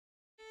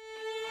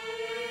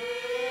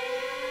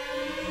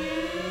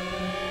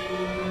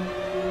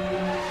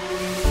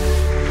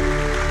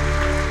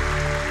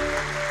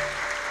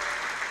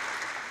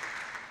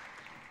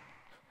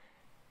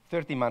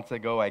30 months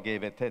ago, I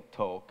gave a TED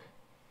talk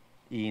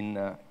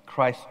in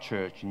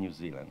Christchurch, New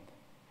Zealand.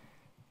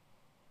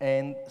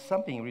 And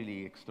something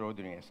really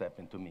extraordinary has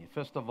happened to me.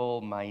 First of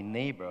all, my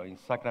neighbor in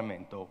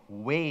Sacramento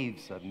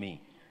waves at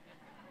me.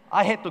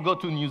 I had to go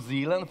to New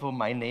Zealand for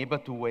my neighbor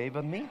to wave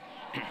at me.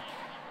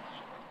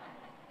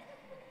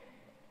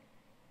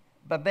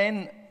 But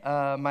then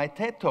my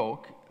TED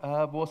talk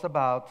was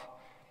about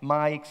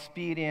my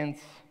experience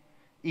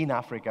in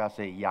Africa as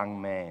a young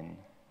man.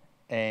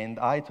 And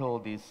I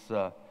told this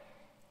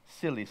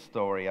silly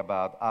story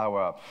about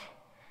our,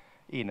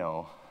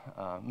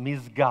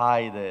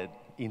 misguided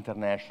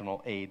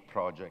international aid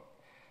project.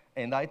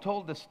 And I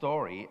told the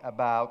story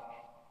about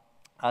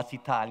us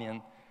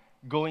Italians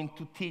going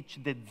to teach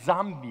the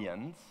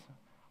Zambians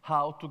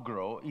how to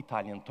grow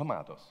Italian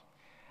tomatoes.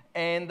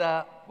 And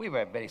we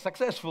were very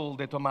successful.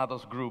 The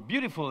tomatoes grew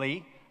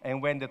beautifully.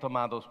 And when the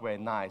tomatoes were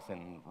nice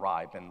and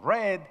ripe and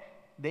red,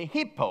 the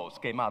hippos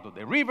came out of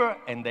the river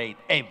and they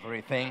ate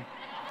everything.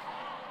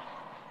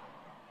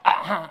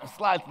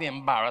 Slightly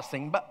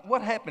embarrassing. But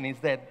what happened is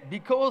that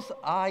because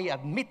I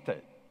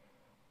admitted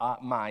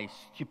my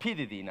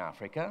stupidity in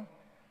Africa,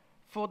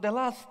 for the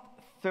last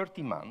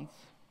 30 months,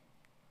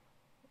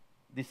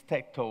 this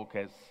TED talk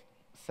has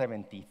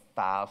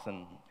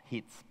 70,000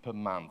 hits per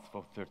month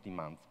for 30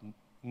 months,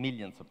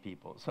 millions of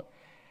people.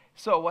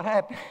 So what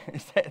happened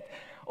is that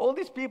all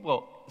these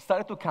people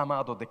started to come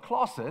out of the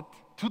closet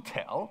to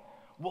tell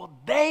what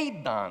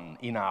they'd done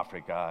in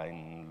Africa,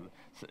 in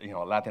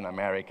Latin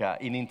America,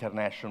 in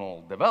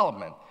international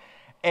development.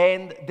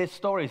 And the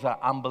stories are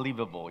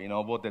unbelievable,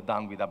 what they've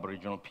done with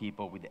Aboriginal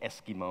people, with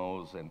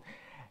Eskimos.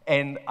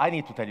 And I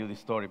need to tell you this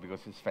story because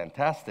it's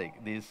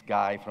fantastic. This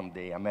guy from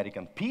the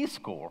American Peace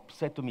Corps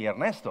said to me,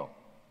 Ernesto,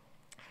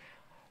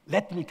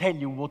 let me tell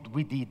you what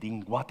we did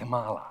in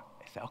Guatemala.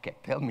 I said, okay,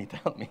 tell me.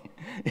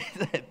 He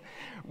said,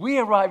 we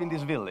arrived in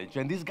this village,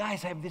 and these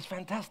guys have this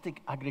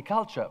fantastic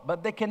agriculture,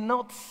 but they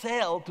cannot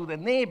sell to the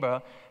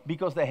neighbor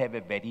because they have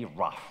a very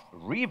rough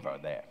river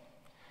there.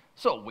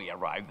 So we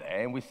arrived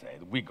there, and we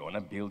said, we're going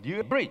to build you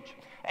a bridge.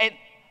 And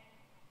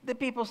the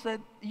people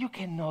said, you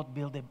cannot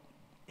build a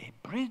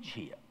bridge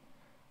here.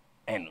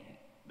 And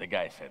the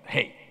guy said,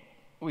 hey,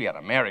 we are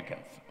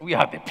Americans. We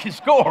are the Peace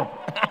Corps.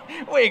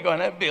 We're going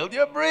to build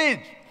you a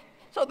bridge.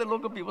 So the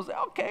local people said,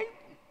 okay,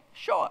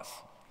 show us.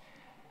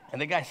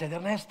 And the guy said,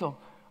 Ernesto,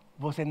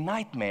 was a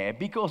nightmare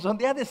because on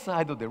the other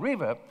side of the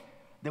river,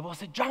 there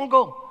was a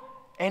jungle.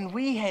 And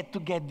we had to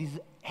get these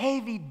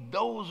heavy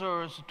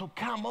dozers to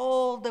come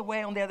all the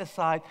way on the other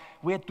side.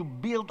 We had to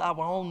build our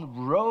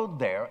own road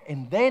there.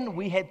 And then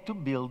we had to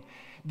build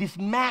this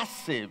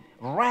massive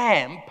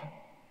ramp,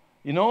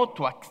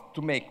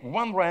 to make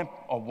one ramp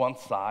on one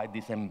side,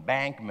 this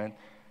embankment,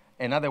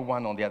 another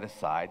one on the other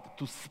side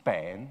to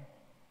span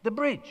the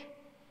bridge.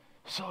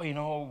 So,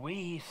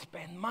 we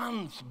spent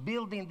months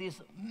building this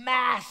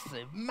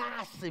massive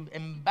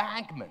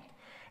embankment.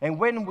 And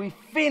when we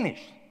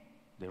finished,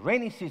 the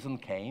rainy season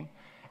came,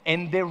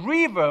 and the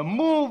river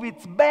moved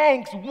its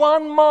banks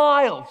 1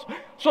 mile.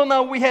 So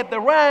now we had the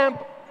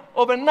ramp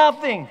over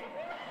nothing.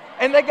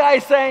 And the guy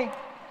saying,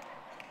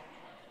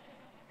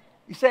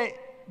 he said,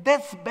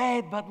 that's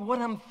bad, but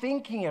what I'm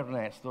thinking,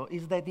 Ernesto,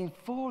 is that in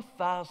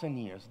 4,000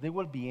 years, there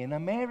will be an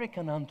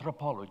American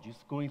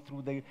anthropologist going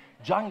through the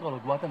jungle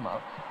of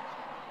Guatemala.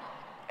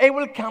 And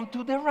will come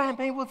to the ramp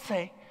and will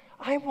say,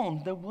 I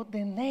wonder what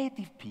the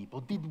native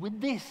people did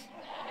with this.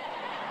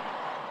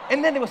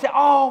 And then they will say,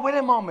 oh, wait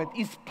a moment,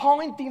 it's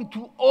pointing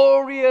to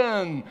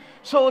Orion.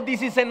 So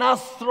this is an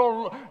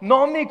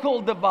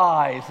astronomical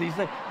device.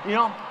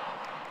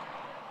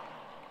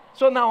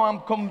 So now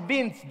I'm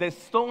convinced that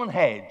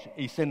Stonehenge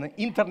is an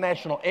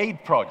international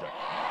aid project.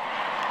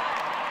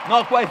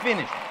 Not quite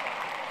finished.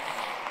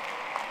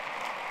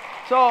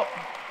 So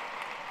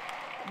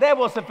that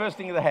was the first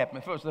thing that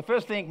happened. The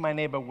first thing, my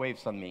neighbor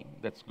waves on me.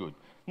 That's good.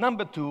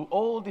 Number two,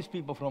 all these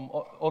people from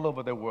all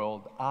over the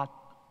world are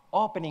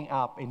opening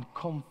up and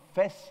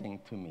confessing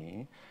to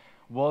me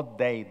what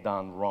they've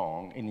done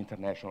wrong in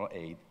international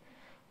aid.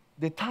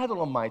 The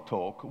title of my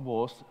talk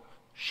was,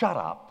 Shut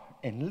Up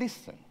and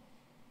Listen.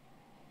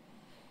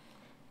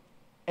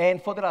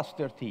 And for the last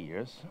 30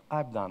 years,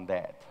 I've done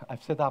that.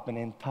 I've set up an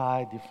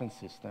entire different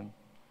system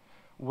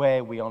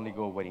where we only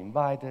go where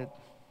invited.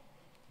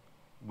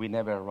 We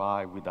never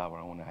arrive with our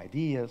own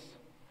ideas.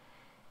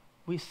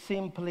 We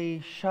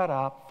simply shut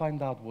up,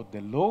 find out what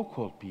the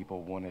local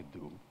people want to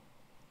do,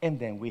 and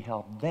then we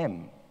help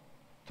them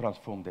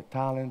transform the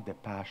talent, the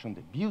passion,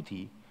 the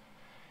beauty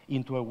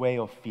into a way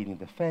of feeding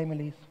the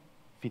families,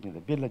 feeding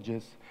the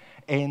villages,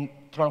 and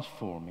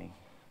transforming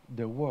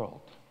the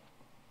world.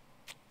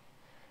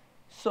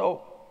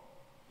 So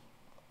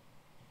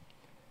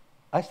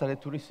I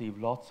started to receive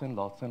lots and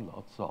lots and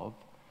lots of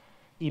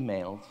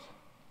emails,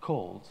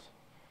 calls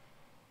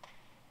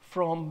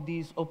from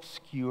this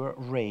obscure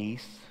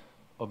race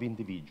of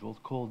individuals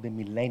called the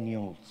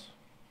millennials.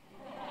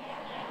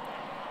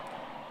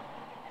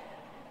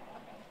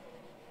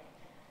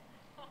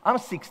 I'm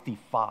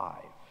 65.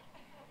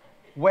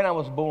 When I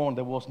was born,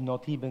 there was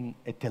not even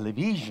a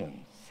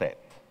television set.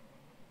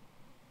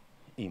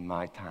 in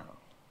my town.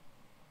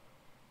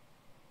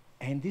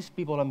 And these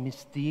people are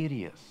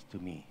mysterious to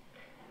me.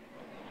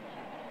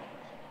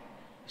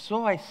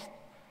 So I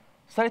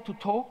started to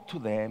talk to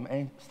them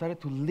and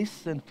started to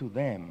listen to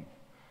them.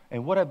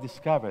 And what I've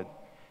discovered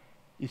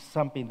is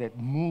something that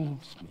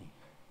moves me.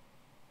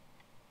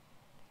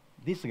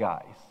 These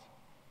guys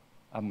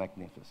are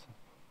magnificent.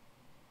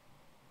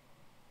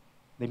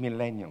 The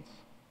millennials.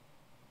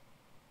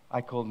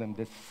 I call them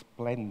the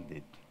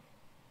splendid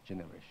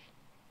generation.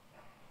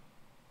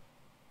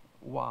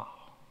 Wow.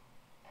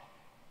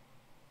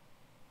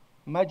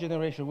 My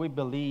generation, we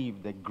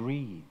believe that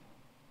greed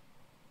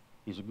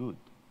is good.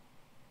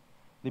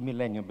 The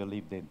millennials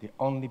believe that the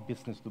only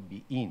business to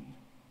be in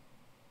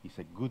is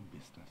a good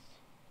business.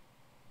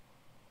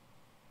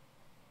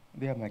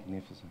 They are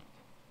magnificent.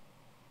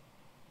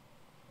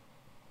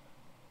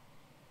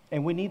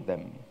 And we need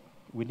them.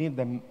 We need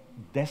them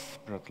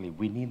desperately.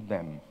 We need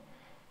them.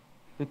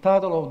 The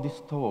title of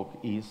this talk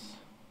is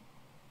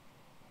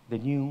The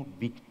New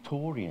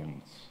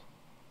Victorians,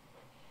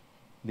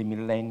 the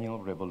Millennial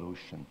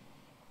Revolution.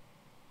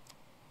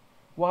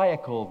 Why I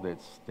call this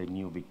the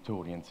New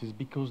Victorians is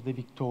because the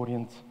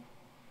Victorians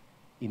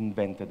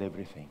invented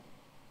everything.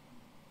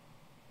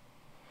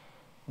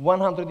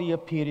 100-year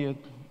period,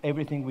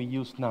 everything we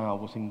use now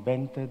was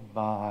invented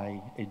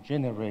by a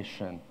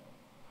generation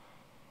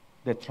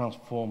that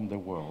transformed the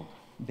world.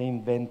 They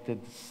invented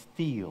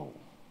steel,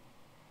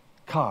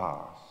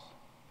 cars,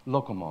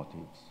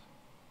 locomotives,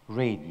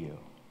 radio,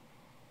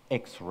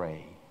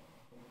 X-ray,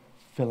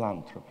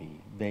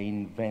 philanthropy. They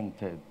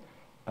invented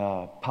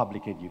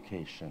public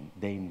education.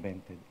 They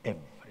invented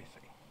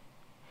everything.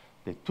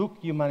 They took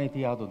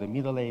humanity out of the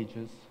Middle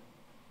Ages.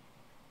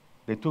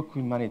 They took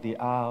humanity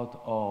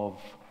out of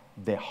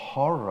the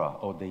horror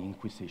of the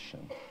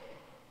Inquisition,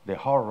 the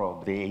horror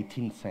of the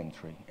 18th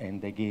century,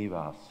 and they gave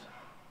us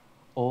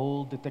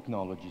all the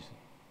technologies,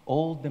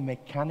 all the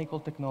mechanical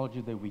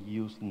technology that we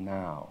use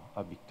now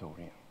are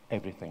Victorian,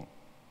 everything.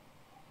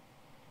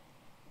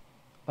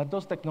 But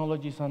those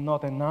technologies are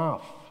not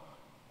enough.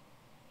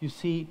 You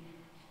see,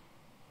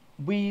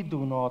 we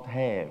do not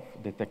have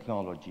the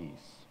technologies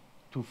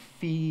to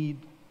feed,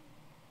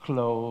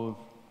 clothe,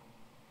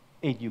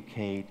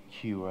 educate,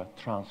 cure,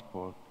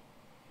 transport,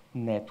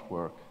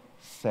 network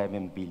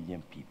 7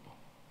 billion people.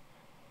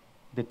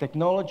 The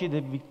technology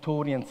that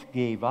Victorians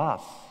gave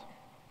us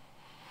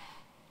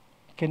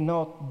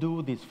cannot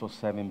do this for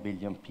 7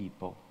 billion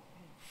people.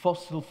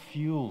 Fossil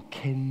fuel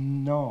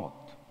cannot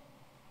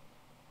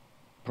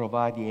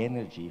provide the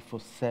energy for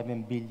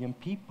 7 billion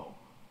people.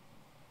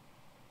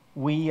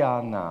 We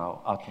are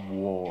now at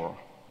war.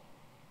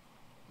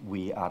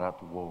 We are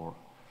at war.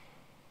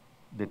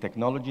 The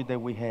technology that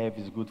we have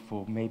is good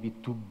for maybe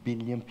 2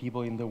 billion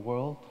people in the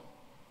world,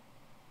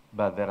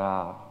 but there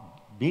are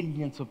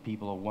billions of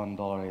people of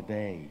 $1 a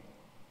day.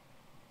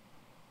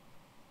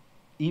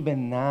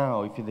 Even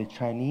now, if the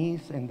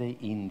Chinese and the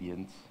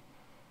Indians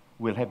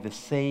will have the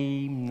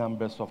same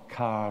numbers of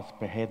cars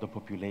per head of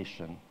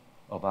population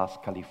of us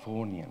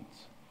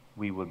Californians,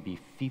 we will be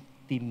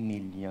 50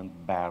 million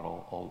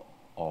barrels of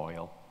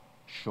oil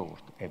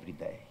short every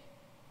day.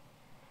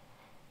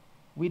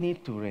 We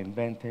need to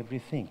reinvent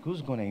everything.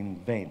 Who's going to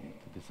invent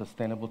the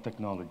sustainable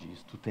technologies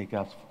to take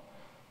us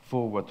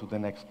forward to the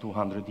next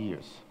 200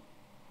 years?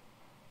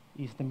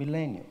 It's the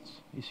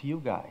millennials. It's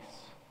you guys.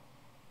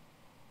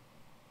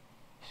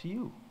 It's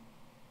you.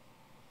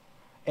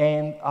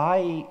 And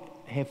I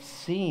have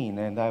seen,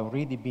 and I've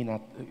already been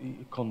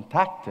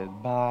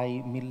contacted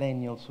by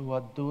millennials who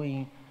are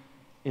doing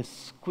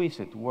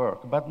exquisite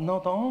work. But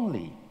not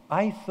only.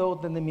 I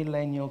thought that the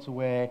millennials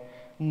were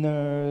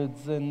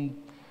nerds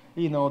and,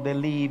 you know, they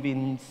live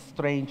in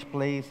strange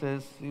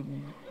places,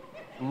 in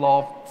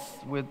lofts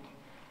with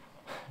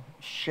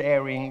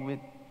sharing with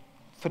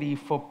 3,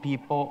 4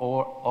 people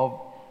or of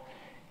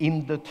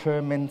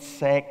indeterminate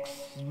sex,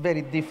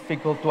 very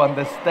difficult to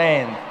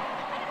understand.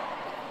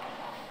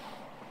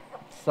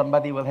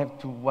 Somebody will have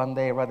to one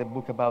day write a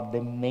book about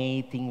the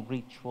mating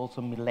rituals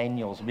of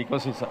millennials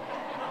because it's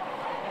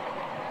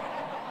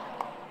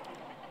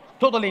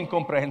totally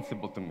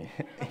incomprehensible to me.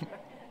 In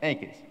any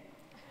case.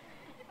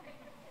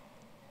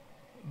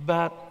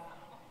 But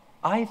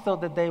I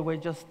thought that they were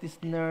just these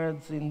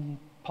nerds in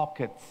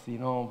pockets, you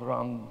know,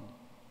 around,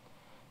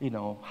 you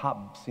know,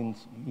 hubs in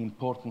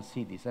important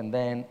cities. And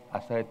then I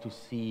started to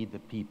see the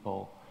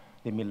people,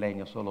 the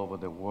millennials all over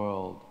the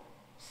world,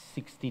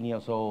 16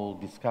 years old,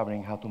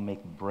 discovering how to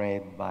make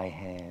bread by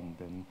hand,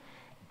 and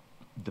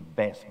the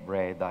best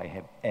bread I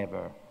have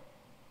ever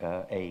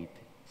ate.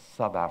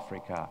 South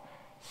Africa,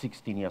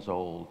 16 years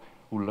old,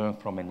 who learned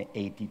from an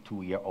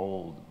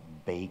 82-year-old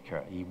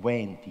baker. He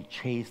went, he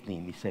chased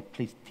him, he said,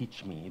 please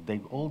teach me. The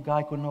old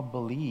guy could not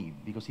believe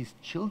because his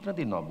children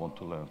did not want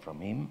to learn from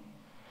him.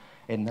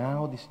 And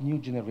now this new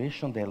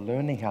generation, they're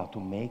learning how to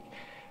make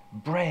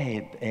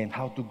bread and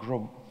how to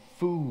grow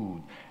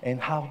food and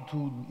how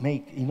to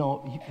make, you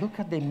know, look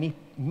at the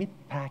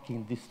meat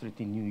packing district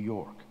in New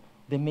York.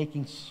 They're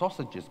making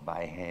sausages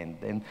by hand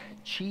and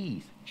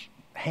cheese,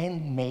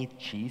 handmade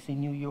cheese in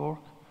New York.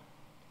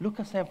 Look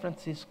at San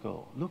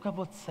Francisco. Look at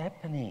what's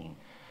happening.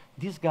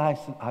 These guys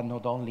are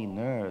not only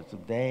nerds,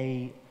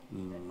 they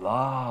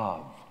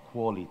love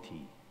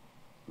quality.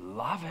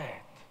 Love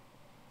it.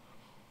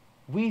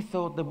 We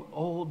thought that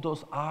all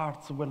those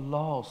arts were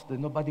lost, that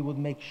nobody would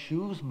make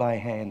shoes by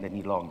hand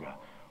any longer.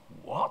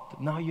 What?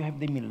 Now you have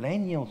the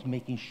millennials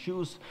making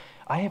shoes.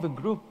 I have a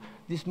group,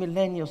 these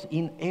millennials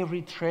in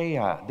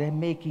Eritrea. They're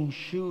making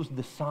shoes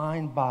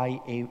designed by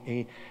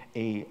an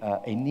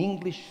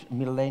English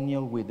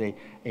millennial with a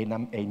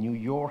New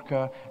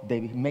Yorker. They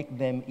make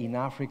them in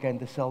Africa and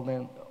they sell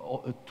them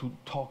to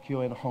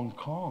Tokyo and Hong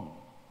Kong.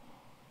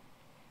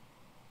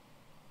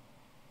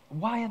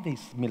 Why are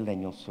these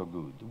millennials so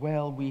good?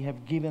 Well, we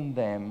have given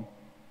them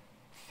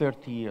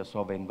 30 years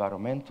of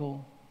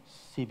environmental,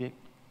 civic,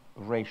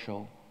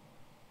 racial,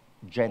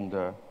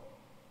 gender,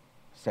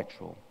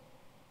 sexual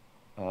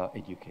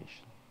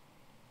education.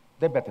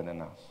 They're better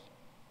than us.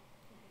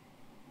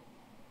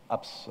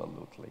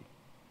 Absolutely.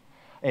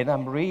 And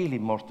I'm really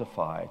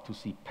mortified to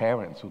see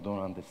parents who don't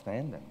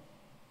understand them.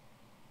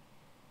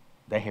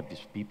 They have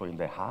these people in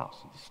their house,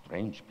 these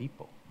strange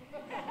people.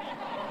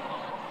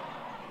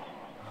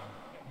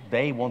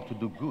 They want to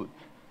do good.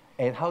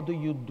 And how do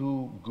you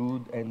do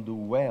good and do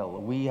well?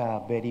 We are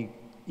very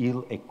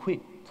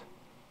ill-equipped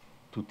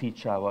to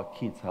teach our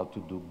kids how to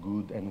do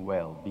good and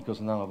well, because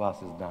none of us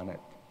has done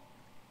it.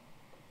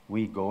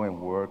 We go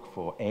and work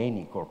for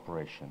any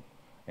corporation,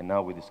 and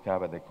now we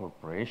discover that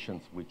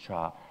corporations which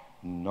are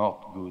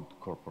not good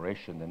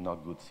corporations and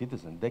not good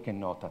citizens, they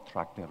cannot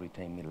attract and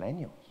retain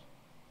millennials.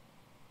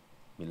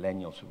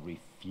 Millennials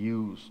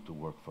refuse to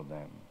work for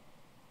them.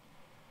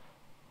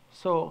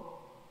 So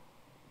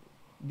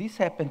this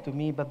happened to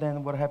me, but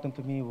then what happened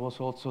to me was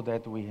also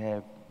that we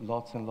have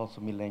lots and lots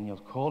of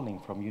millennials calling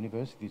from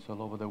universities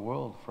all over the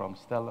world, from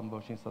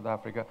Stellenbosch in South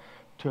Africa,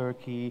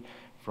 Turkey,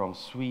 from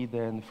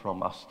Sweden,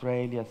 from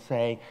Australia,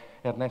 saying,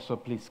 Ernesto,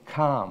 please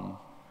come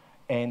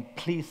and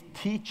please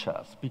teach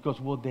us, because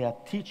what they are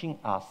teaching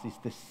us is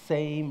the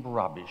same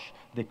rubbish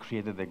that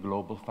created the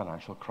global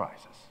financial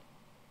crisis.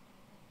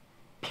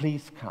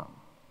 Please come.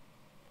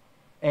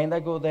 And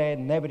I go there,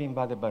 never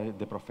invited by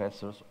the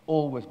professors,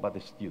 always by the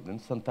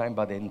students, sometimes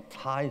by the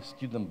entire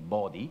student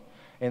body,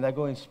 and I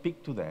go and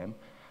speak to them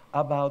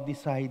about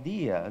this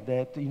idea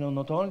that,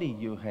 not only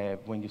you have,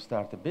 when you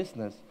start a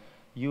business,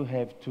 you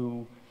have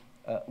to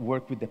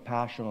work with the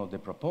passion of the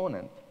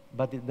proponent,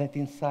 but that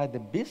inside the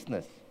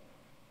business,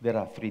 there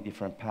are three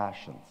different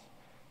passions.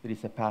 There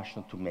is a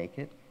passion to make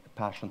it, a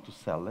passion to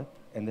sell it,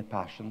 and a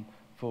passion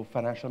for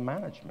financial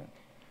management.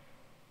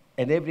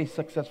 And every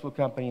successful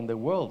company in the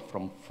world,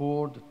 from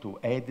Ford to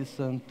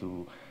Edison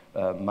to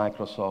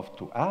Microsoft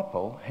to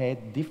Apple,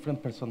 had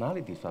different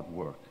personalities at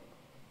work.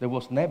 There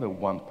was never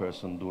one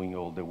person doing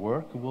all the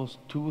work. It was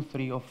 2,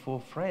 3, or 4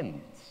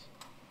 friends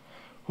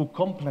who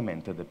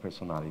complemented the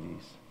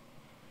personalities.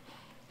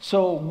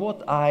 So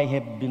what I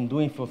have been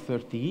doing for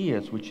 30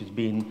 years, which has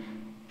been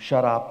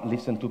shut up,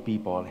 listen to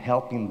people,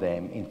 helping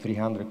them in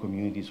 300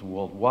 communities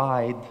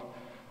worldwide,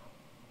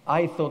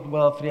 I thought,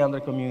 well,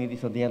 300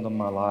 communities at the end of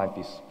my life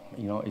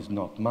is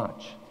not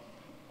much.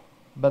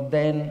 But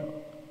then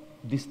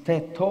this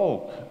TED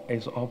Talk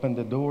has opened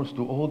the doors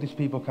to all these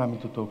people coming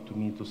to talk to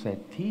me to say,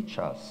 teach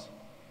us.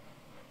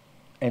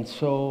 And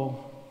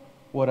so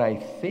what I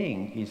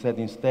think is that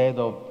instead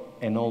of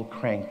an old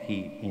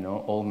cranky,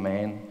 old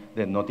man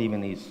that not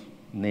even his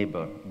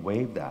neighbor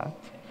waved at,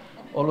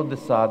 all of a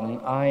sudden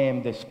I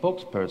am the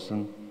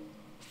spokesperson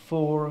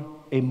for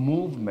a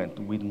movement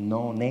with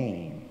no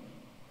name.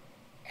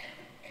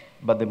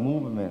 But the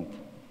movement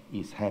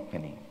is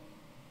happening.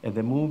 And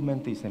the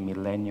movement is a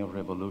millennial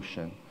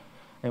revolution.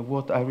 And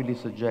what I really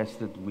suggest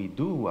that we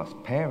do as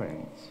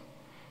parents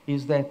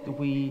is that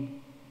we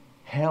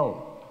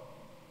help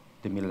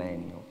the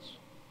millennials.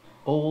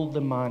 All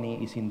the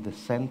money is in the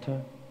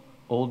center.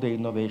 All the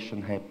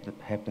innovation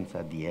happens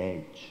at the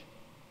edge.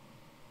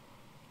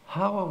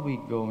 How are we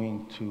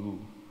going to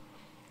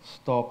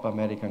stop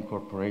American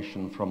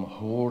corporations from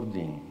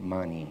hoarding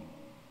money?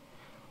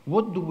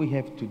 What do we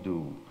have to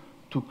do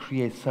to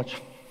create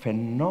such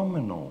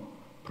phenomenal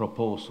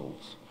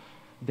proposals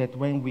that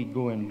when we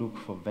go and look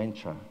for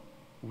venture,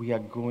 we are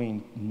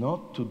going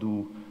not to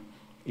do,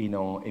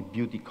 a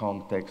beauty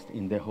contest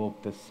in the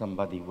hope that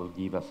somebody will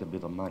give us a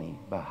bit of money,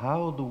 but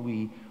how do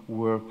we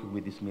work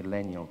with this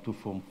millennial to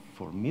form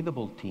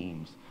formidable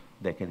teams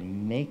that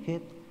can make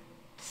it,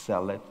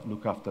 sell it,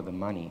 look after the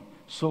money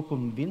so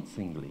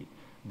convincingly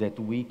that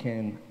we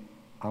can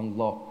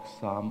unlock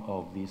some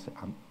of these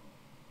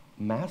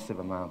massive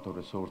amount of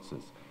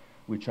resources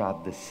which are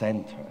at the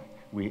center,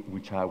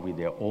 which are with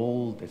their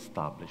old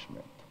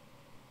establishment.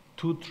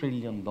 $2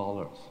 trillion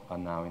are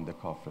now in the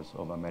coffers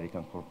of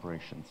American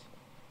corporations.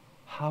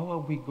 How are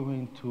we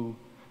going to,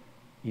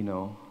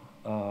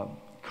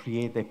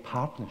 create a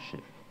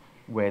partnership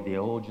where the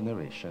old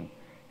generation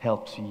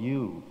helps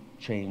you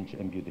change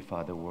and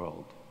beautify the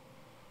world?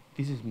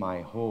 This is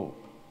my hope.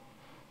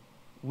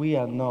 We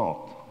are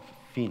not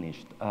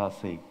finished as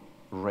a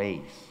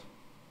race.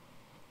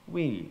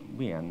 We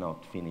are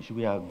not finished.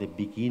 We are at the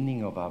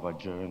beginning of our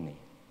journey.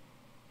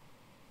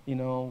 You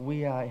know,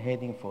 we are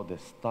heading for the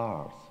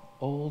stars.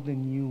 All the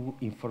new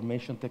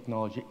information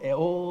technology,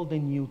 all the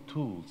new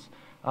tools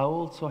are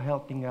also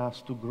helping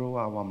us to grow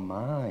our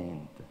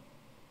mind.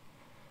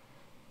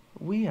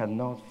 We are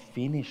not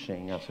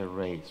finishing as a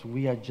race.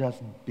 We are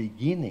just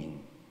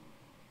beginning.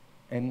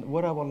 And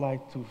what I would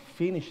like to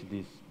finish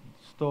this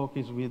talk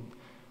is with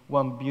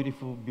one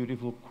beautiful,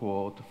 beautiful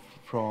quote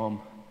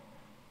from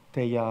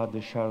Teilhard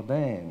de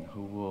Chardin,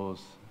 who was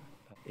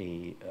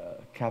a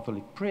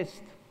Catholic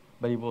priest,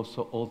 but he was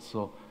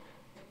also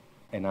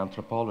an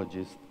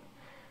anthropologist.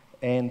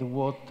 And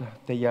what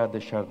Teilhard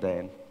de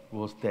Chardin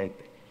was that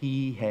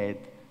he had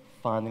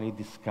finally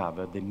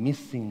discovered the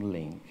missing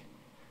link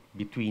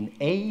between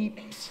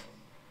apes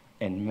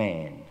and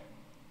man.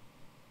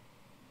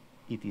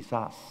 It is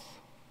us.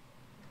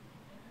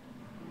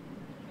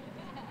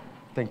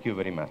 Thank you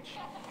very much.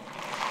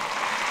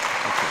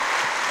 Thank you.